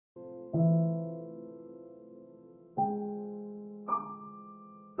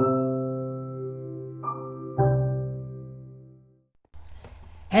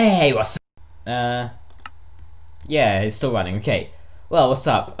Hey, what's up? Yeah, it's still running. Okay. Well, what's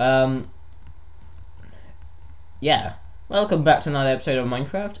up? Yeah. Welcome back to another episode of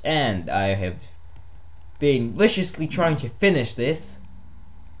Minecraft, and I have been viciously trying to finish this.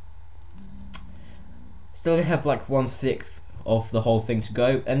 Still have like 1/6 of the whole thing to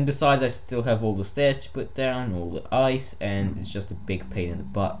go, and besides, I still have all the stairs to put down, all the ice, and it's just a big pain in the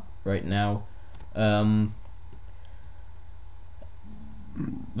butt right now.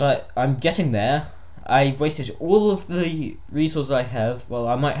 But I'm getting there. I wasted all of the resources I have. Well,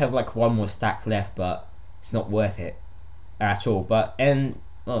 I might have like one more stack left, but it's not worth it at all. But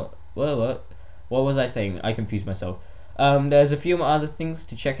what was I saying? I confused myself. There's a few more other things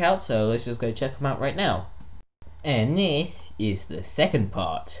to check out, so let's just go check them out right now. And this is the second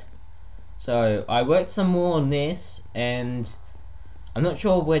part. So I worked some more on this, and I'm not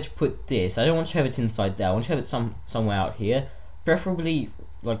sure where to put this. I don't want to have it inside there. I want to have it somewhere out here, preferably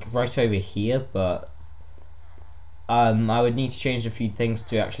like right over here. But I would need to change a few things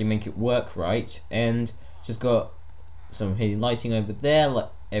to actually make it work right, and just got some hidden lighting over there, like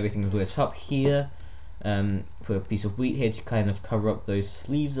everything's lit up here. Put a piece of wheat here to kind of cover up those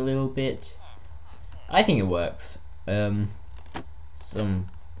sleeves a little bit. I think it works. Some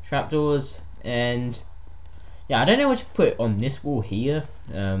trapdoors, and yeah, I don't know what to put on this wall here.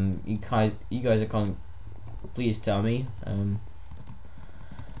 You guys are kind of, please tell me.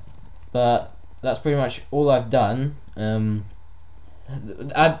 But that's pretty much all I've done.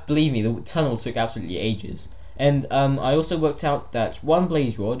 Believe me, the tunnel took absolutely ages. And I also worked out that one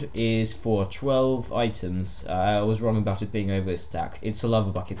blaze rod is for 12 items. I was wrong about it being over a stack. It's a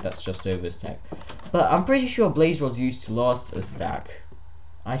lava bucket that's just over a stack. But I'm pretty sure blaze rods used to last a stack.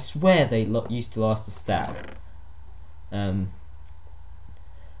 I swear they used to last a stack. But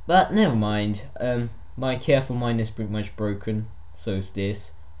never mind. My careful mind is pretty much broken. So is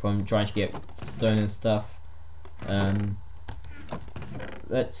this, from trying to get stone and stuff.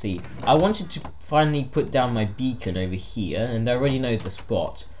 Let's see. I wanted to finally put down my beacon over here, and I already know the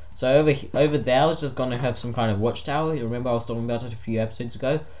spot. So over there, I was just gonna have some kind of watchtower. You remember I was talking about it a few episodes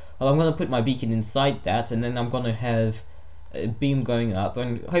ago? Well, I'm gonna put my beacon inside that, and then I'm gonna have a beam going up,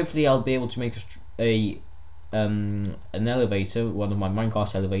 and hopefully I'll be able to make an elevator, one of my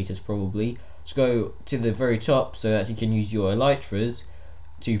minecart elevators probably, to go to the very top so that you can use your elytras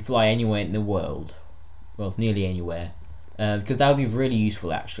to fly anywhere in the world. Well, nearly anywhere. Because that would be really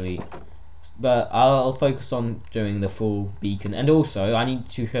useful actually. But I'll focus on doing the full beacon, and also I need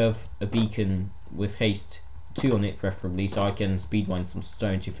to have a beacon with haste 2 on it preferably, so I can speedrun some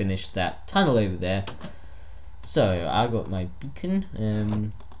stone to finish that tunnel over there. So I got my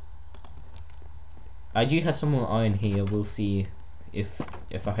beacon. I do have some more iron here. We'll see if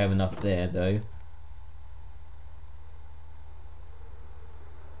I have enough there though.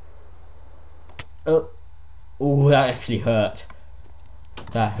 Oh, that actually hurt.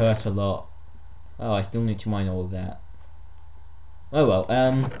 That hurt a lot. Oh, I still need to mine all of that. Oh well,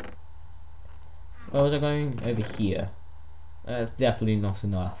 where was I going? Over here. That's definitely not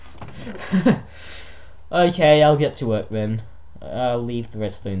enough. Okay, I'll get to work then. I'll leave the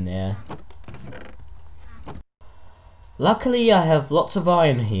redstone there. Luckily, I have lots of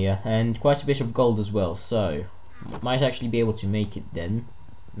iron here, and quite a bit of gold as well, so might actually be able to make it then.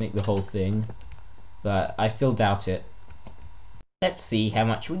 Make the whole thing. But I still doubt it. Let's see how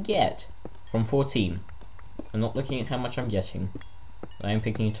much we get from 14. I'm not looking at how much I'm getting. I am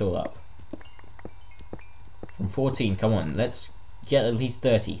picking it all up. From 14, come on, let's get at least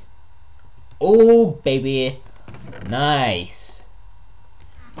 30. Oh, baby! Nice!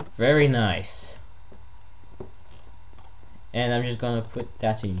 Very nice. And I'm just gonna put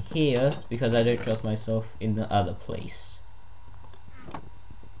that in here because I don't trust myself in the other place.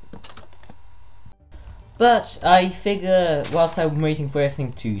 But I figure whilst I'm waiting for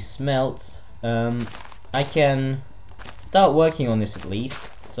everything to smelt, I can start working on this at least.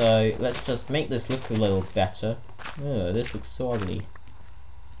 So let's just make this look a little better. Oh, this looks so ugly.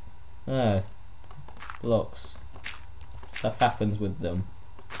 Oh, blocks. Stuff happens with them.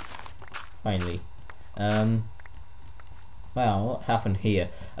 Finally. Wow, what happened here?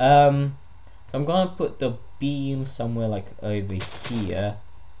 So I'm gonna put the beam somewhere like over here.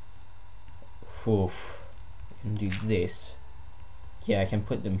 Oof. Can do this. Yeah, I can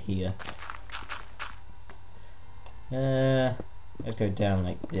put them here. Let's go down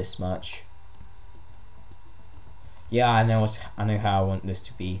like this much. Yeah, I know how I want this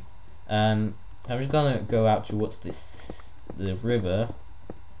to be. I'm just gonna go out towards the river.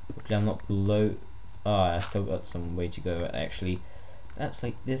 Hopefully I'm not below. Oh, I still got some way to go actually. That's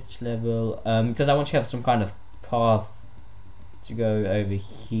like this level. Because I want to have some kind of path to go over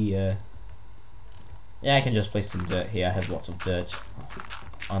here. Yeah, I can just place some dirt here. I have lots of dirt,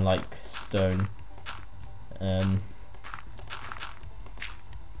 unlike stone.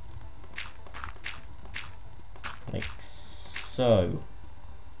 Like so.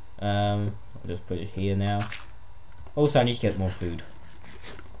 I'll just put it here now. Also, I need to get more food.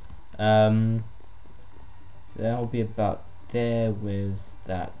 So that'll be about there. Where's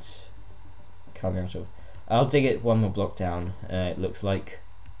that coming out of? I'll dig it one more block down. It looks like.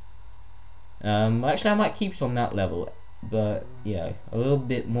 Actually, I might keep it on that level, but yeah, a little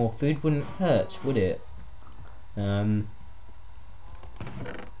bit more food wouldn't hurt, would it?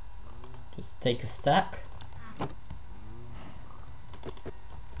 Just take a stack.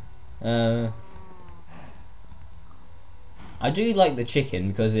 I do like the chicken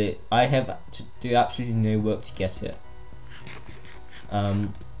because I have to do absolutely no work to get it.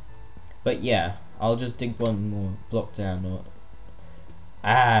 But yeah, I'll just dig one more block down. Or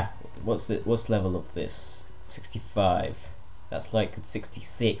what's the level of this? 65. That's like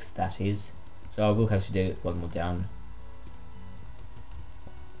 66. That is. So I will have to dig it one more down.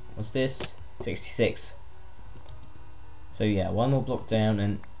 What's this? 66. So yeah, one more block down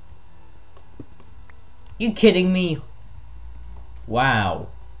and. You kidding me? Wow.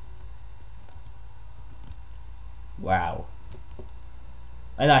 Wow.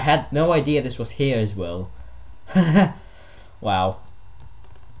 And I had no idea this was here as well. Wow.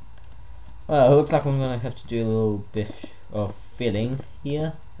 Well, it looks like I'm gonna have to do a little bit of filling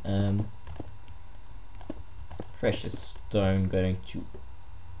here. Precious stone going to.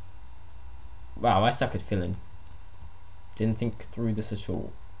 Wow, I suck at filling. Didn't think through this at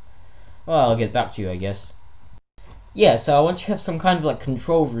all. Well, I'll get back to you, I guess. Yeah, so I want to have some kind of like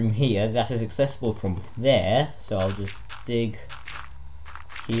control room here that is accessible from there. So I'll just dig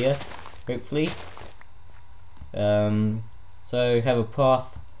here, hopefully. So have a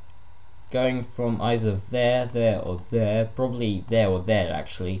path going from either there, or there. Probably there or there,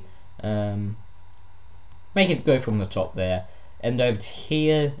 actually. Make it go from the top there, and over to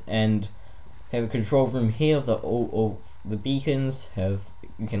here, and have a control room here of all the beacons. You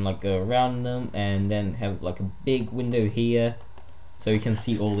can like go around them, and then have like a big window here, so you can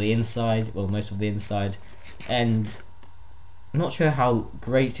see all the inside, well, most of the inside. And I'm not sure how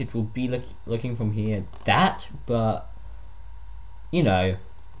great it will be looking from here, but you know,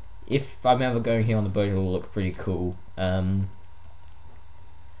 if I'm ever going here on the boat, it will look pretty cool. So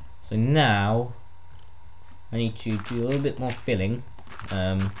now I need to do a little bit more filling.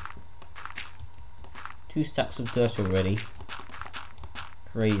 2 stacks of dirt already.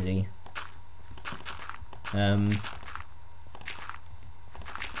 Crazy.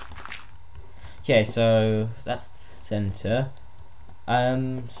 Okay, so that's the center.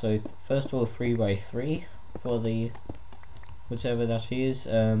 So first of all, 3x3 for the whatever that is.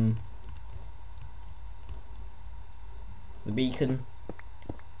 The beacon.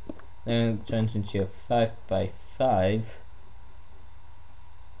 Then it turns into a 5x5.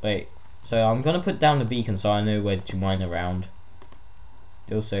 Wait. So I'm gonna put down the beacon so I know where to mine around.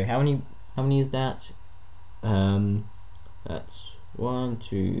 Also, how many is that? That's 1,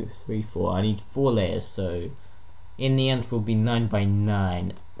 2, 3, 4. I need 4 layers, so in the end will be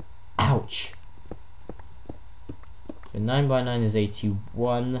 9x9. Ouch. So 9x9 is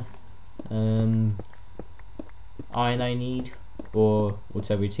 81 iron I need, or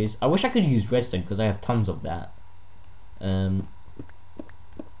whatever it is. I wish I could use redstone because I have tons of that.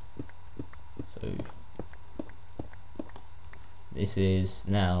 So this is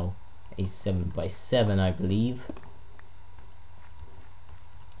now a 7x7, I believe.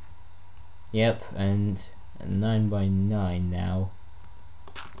 Yep, and a 9x9 now.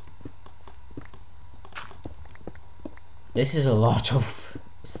 This is a lot of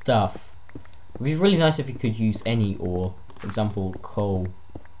stuff. It would be really nice if you could use any ore, for example coal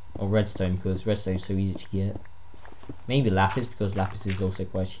or redstone, because redstone is so easy to get. Maybe lapis, because lapis is also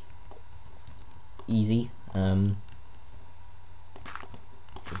quite easy.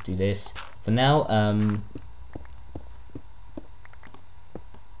 Just do this for now.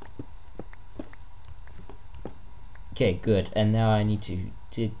 Okay, good. And now I need to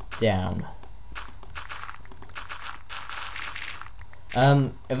dig down.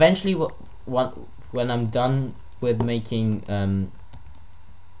 Eventually, when I'm done with making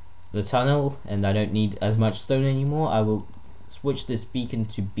the tunnel and I don't need as much stone anymore, I will switch this beacon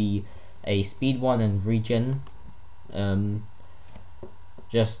to be a speed one and regen.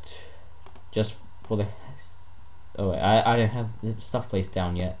 Just for the. Oh wait, I don't have the stuff placed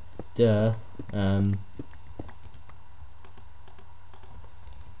down yet. Duh.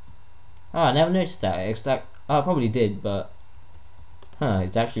 Oh, I never noticed that. I probably did, but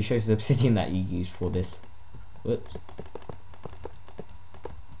It actually shows the obsidian that you used for this. Whoops.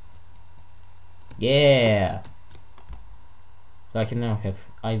 Yeah! So I can now have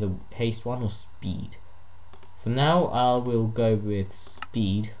either haste 1 or speed. For now, I will go with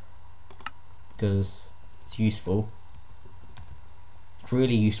speed because it's useful. It's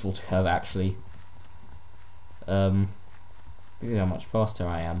really useful to have, actually. Look at how much faster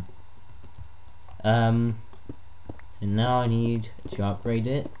I am. And now I need to upgrade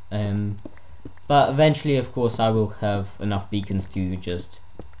it. But eventually, of course, I will have enough beacons to just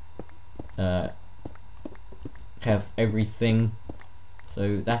have everything.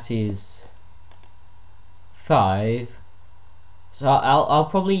 So that is 5. So I'll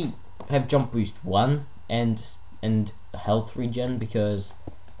probably have jump boost 1 and health regen, because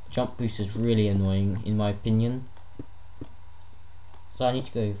jump boost is really annoying in my opinion. So I need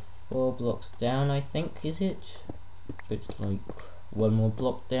to go 4 blocks down, I think, is it? So it's like 1 more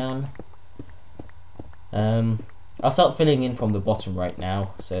block down. I'll start filling in from the bottom right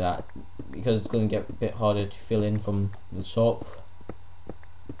now, so that, because it's going to get a bit harder to fill in from the top.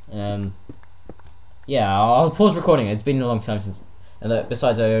 Yeah, I'll pause recording. It's been a long time since, and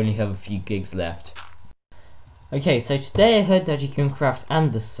besides, I only have a few gigs left. Okay, so today I heard that you can craft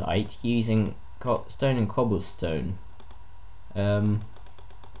andesite using stone and cobblestone. I'd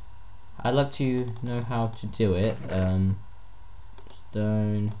like to know how to do it.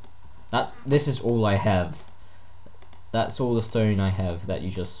 Stone. This is all I have. That's all the stone I have that you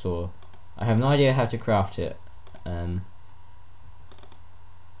just saw. I have no idea how to craft it.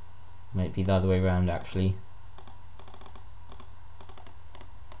 Might be the other way around, actually.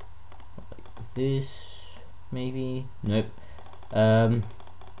 Like this, maybe? Nope. I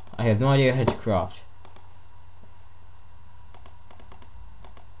have no idea how to craft.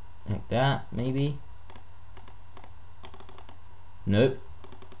 Like that, maybe? Nope.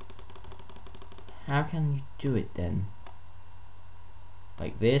 How can you do it then?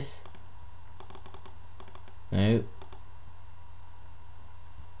 Like this? No.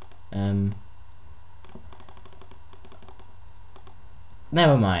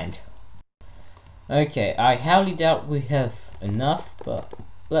 Never mind. Okay, I highly doubt we have enough, but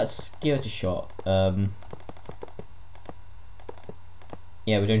let's give it a shot.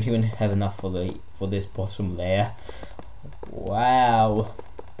 Yeah, we don't even have enough for this bottom layer. Wow.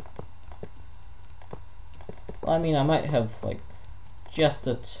 I mean, I might have like just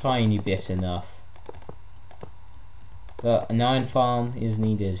a tiny bit enough, but an iron farm is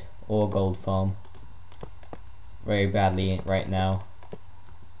needed, or a gold farm, very badly right now.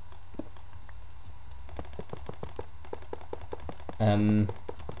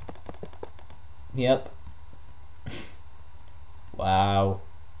 Yep. Wow.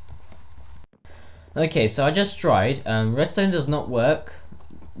 Okay, so I just tried. Redstone does not work.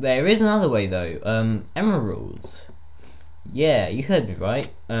 There is another way though. Emeralds. Yeah, you heard me right.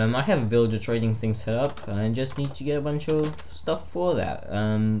 I have a villager trading thing set up. I just need to get a bunch of stuff for that.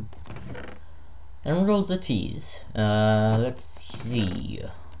 Emeralds are teas. Let's see.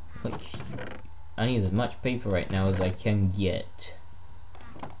 Like, I need as much paper right now as I can get.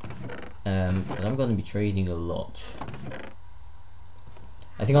 Because I'm going to be trading a lot.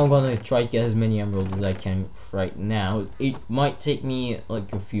 I think I'm going to try to get as many emeralds as I can right now. It might take me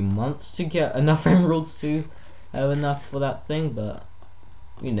like a few months to get enough emeralds to have enough for that thing, but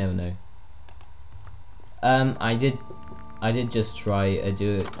you never know. I did just try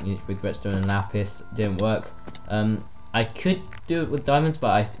do it with redstone and lapis. Didn't work. I could do it with diamonds, but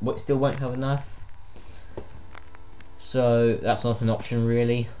I still won't have enough. So that's not an option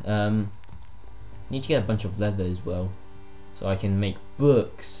really. Need to get a bunch of leather as well, so I can make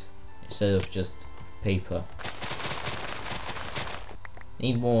books instead of just paper.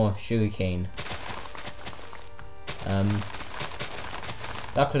 Need more sugarcane.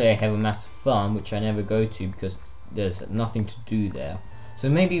 Luckily I have a massive farm which I never go to because there's nothing to do there. So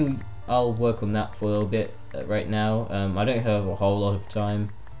maybe I'll work on that for a little bit right now. I don't have a whole lot of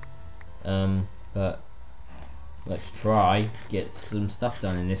time, but let's try get some stuff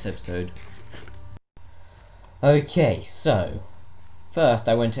done in this episode. Okay, so first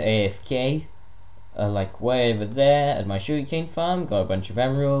I went to AFK, like way over there at my sugarcane farm, got a bunch of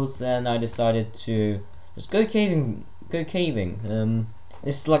emeralds, then I decided to just go caving.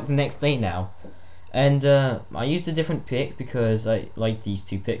 It's like the next day now, and I used a different pick because I like these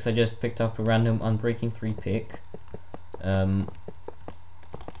two picks. I just picked up a random Unbreaking 3 pick, and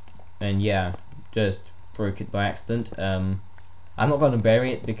yeah, just broke it by accident. I'm not going to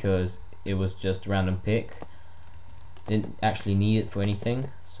bury it because it was just a random pick. Didn't actually need it for anything,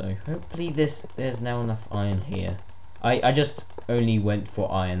 so hopefully there's now enough iron here. I just only went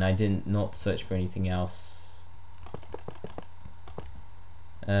for iron. I didn't not search for anything else.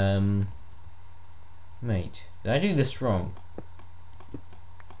 Mate, did I do this wrong?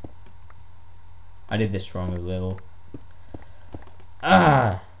 I did this wrong a little.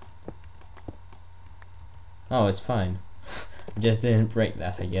 Ah! Oh, it's fine. Just didn't break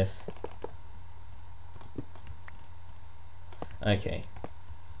that, I guess. Okay.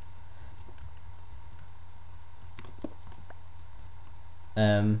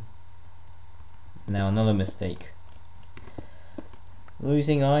 Now another mistake.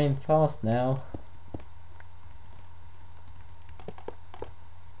 Losing iron fast now.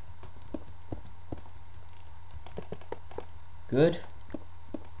 Good.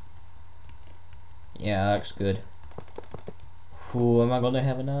 Yeah, that looks good. Ooh, am I gonna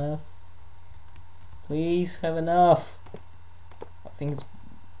have enough? Please have enough. I think it's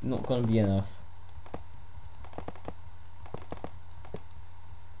not gonna be enough.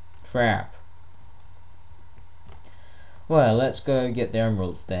 Crap. Well, let's go get the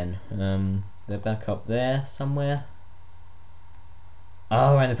emeralds then. They're back up there somewhere.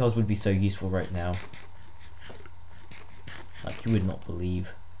 Oh, and the pearls would be so useful right now. Like you would not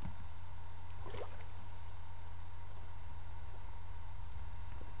believe.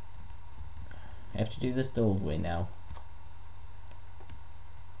 I have to do this the old way now.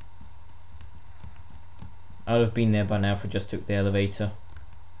 I would have been there by now if I just took the elevator.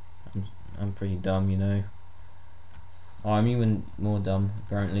 I'm pretty dumb, you know. Oh, I'm even more dumb,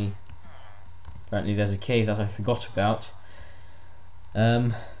 apparently. Apparently there's a cave that I forgot about.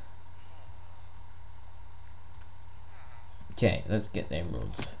 Okay, let's get the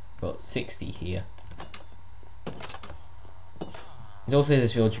emeralds. Got 60 here. There's also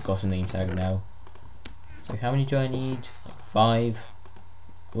this village got a name tag now. So how many do I need? Like 5?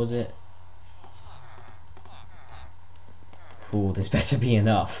 Was it? Ooh, this better be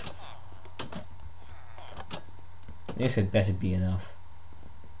enough. This had better be enough.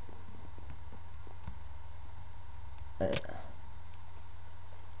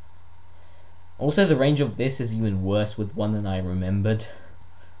 Also, the range of this is even worse with one than I remembered,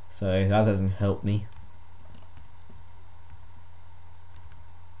 so that doesn't help me.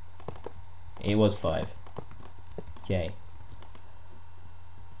 It was 5. Okay.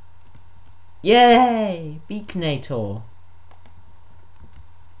 Yay! Beaconator!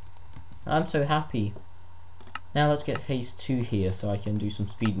 I'm so happy. Now let's get haste 2 here so I can do some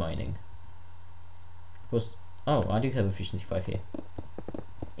speed mining. Oh, I do have efficiency 5 here.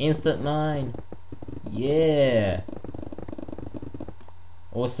 Instant mine! Yeah!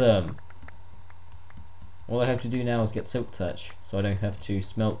 Awesome! All I have to do now is get silk touch, so I don't have to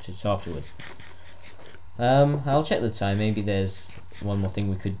smelt it afterwards. I'll check the time. Maybe there's one more thing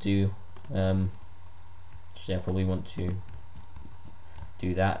we could do. Actually, I probably want to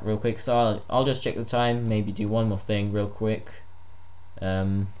do that real quick. So I'll just check the time. Maybe do one more thing real quick,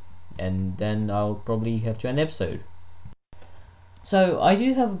 and then I'll probably have to end the episode. So I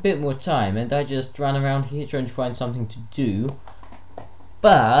do have a bit more time, and I just ran around here trying to find something to do.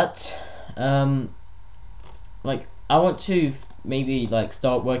 But like I want to maybe like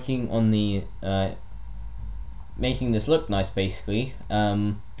start working on the making this look nice, basically.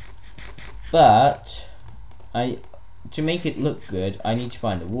 But to make it look good, I need to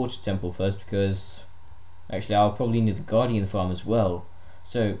find a water temple first, because actually I'll probably need the guardian farm as well.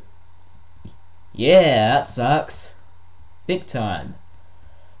 So yeah, that sucks big time.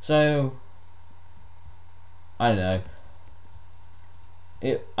 So I don't know.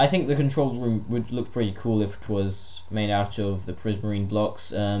 I think the control room would look pretty cool if it was made out of the prismarine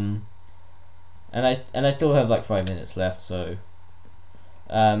blocks. And I still have like 5 minutes left, so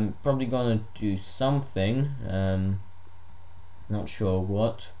probably gonna do something. Not sure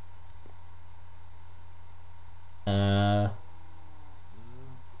what.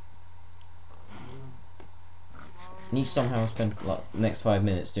 Need to somehow spend like the next 5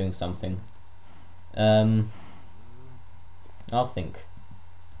 minutes doing something. I'll think.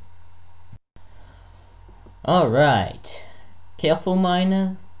 Alright. Careful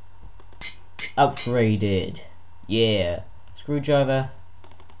miner. Upgraded. Yeah. Screwdriver.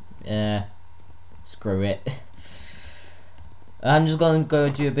 Screw it. I'm just gonna go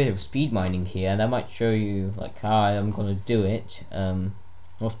do a bit of speed mining here, and I might show you like how I'm gonna do it.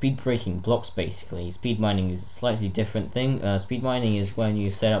 Or speed breaking blocks, basically. Speed mining is a slightly different thing. Speed mining is when you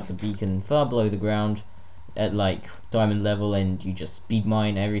set up the beacon far below the ground at like diamond level, and you just speed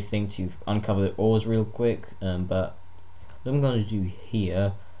mine everything to uncover the ores real quick. But what I'm gonna do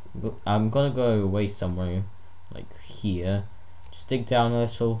here, I'm gonna go away somewhere like here, just dig down a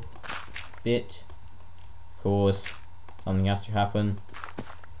little bit, of course, Something has to happen.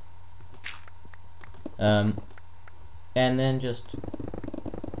 And then just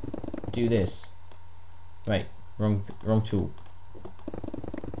do this. Wait, wrong tool.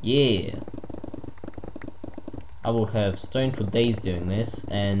 Yeah. I will have stone for days doing this,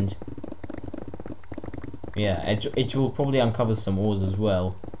 and yeah, it will probably uncover some ores as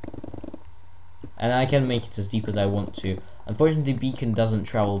well. And I can make it as deep as I want to. Unfortunately, the beacon doesn't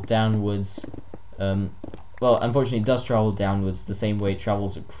travel downwards. Well, unfortunately, it does travel downwards the same way it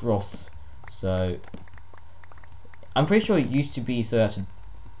travels across. So, I'm pretty sure it used to be so that.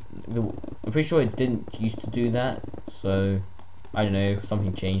 I'm pretty sure it didn't used to do that. So, I don't know.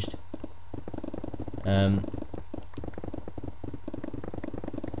 Something changed.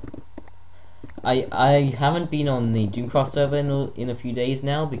 I haven't been on the Doomcraft server in a few days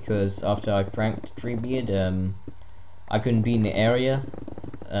now, because after I pranked Treebeard, I couldn't be in the area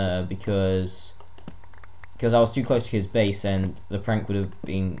because I was too close to his base, and the prank would have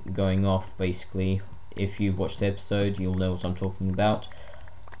been going off. Basically, if you've watched the episode, you'll know what I'm talking about.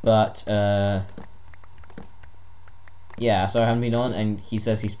 But yeah, so I haven't been on, and he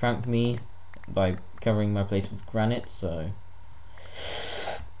says he's pranked me by covering my place with granite. So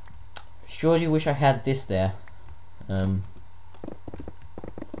sure do wish I had this there.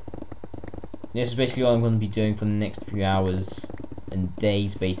 This is basically what I'm going to be doing for the next few hours and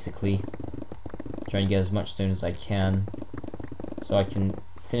days, basically. Trying to get as much stone as I can, so I can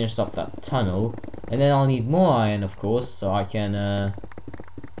finish up that tunnel. And then I'll need more iron, of course, so I can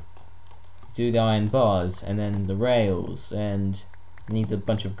do the iron bars, and then the rails, and I need a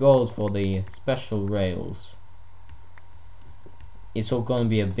bunch of gold for the special rails. It's all going to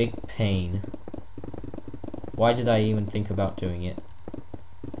be a big pain. Why did I even think about doing it?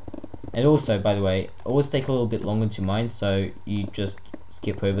 And also, by the way, always take a little bit longer to mine, so you just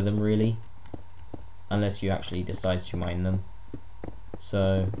skip over them, really. Unless you actually decide to mine them.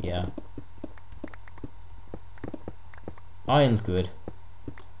 So, yeah. Iron's good.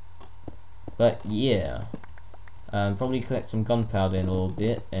 But, yeah. Probably collect some gunpowder in a little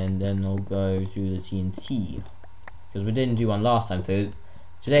bit, and then I'll go to the TNT. Because we didn't do one last time, so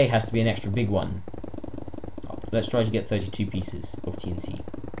today has to be an extra big one. Let's try to get 32 pieces of TNT.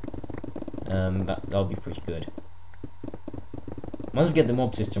 That'll be pretty good. Once we get the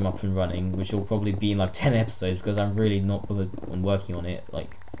mob system up and running, which will probably be in like 10 episodes, because I'm really not bothered on working on it.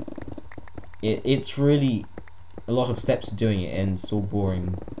 Like, it's really a lot of steps to doing it, and it's so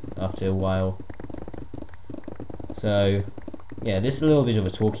boring after a while. So, yeah, this is a little bit of a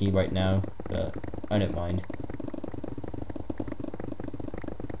talkie right now, but I don't mind.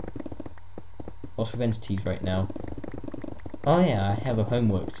 Lots of entities right now. Oh yeah, I have a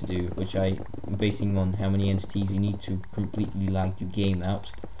homework to do, which I'm basing on how many entities you need to completely lag your game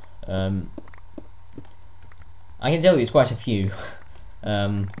out. I can tell you it's quite a few.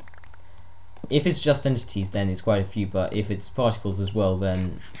 If it's just entities, then it's quite a few, but if it's particles as well,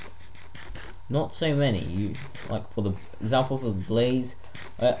 then not so many. Like for the example for the blaze,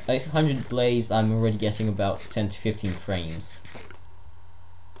 800 blaze, I'm already getting about 10 to 15 frames.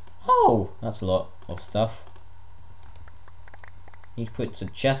 Oh, that's a lot of stuff. Need to put a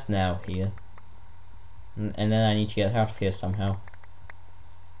chest now here, and then I need to get out of here somehow.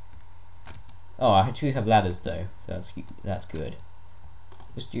 Oh, I do have ladders though, so that's good.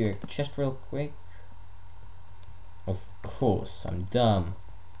 Let's do a chest real quick. Of course, I'm dumb.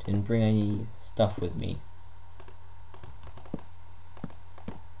 Didn't bring any stuff with me.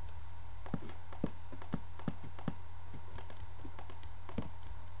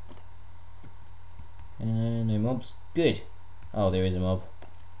 No mobs. Good. Oh, there is a mob.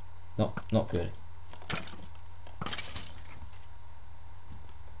 Not good.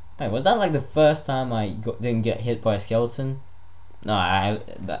 Hey, was that like the first time I didn't get hit by a skeleton? No,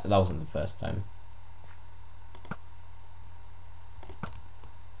 that wasn't the first time.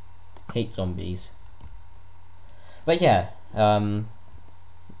 Hate zombies. But yeah,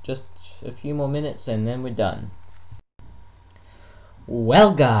 just a few more minutes and then we're done.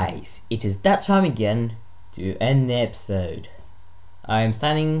 Well guys, it is that time again to end the episode. I am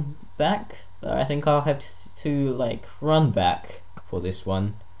standing back, but I think I'll have to like run back for this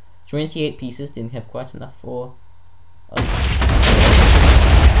one. 28 pieces, didn't have quite enough for...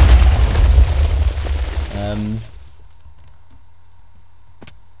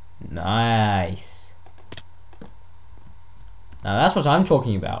 Nice. Now that's what I'm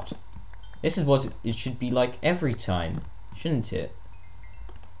talking about. This is what it should be like every time, shouldn't it?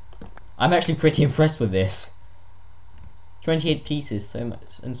 I'm actually pretty impressed with this. 28 pieces,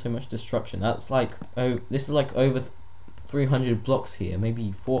 so much destruction. That's like, oh, this is like over 300 blocks here,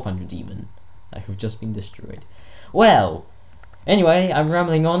 maybe 400 even, that have just been destroyed. Well, anyway, I'm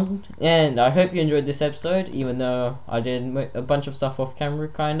rambling on, and I hope you enjoyed this episode, even though I did a bunch of stuff off camera,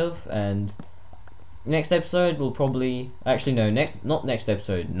 kind of, and next episode will probably... Actually, no, not next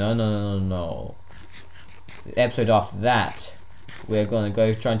episode. No. The episode after that, we're gonna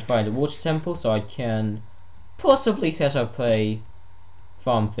go trying to find a water temple so I can possibly set up a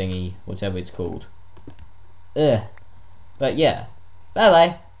farm thingy, whatever it's called. But yeah, bye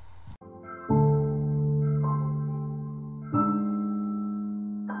bye.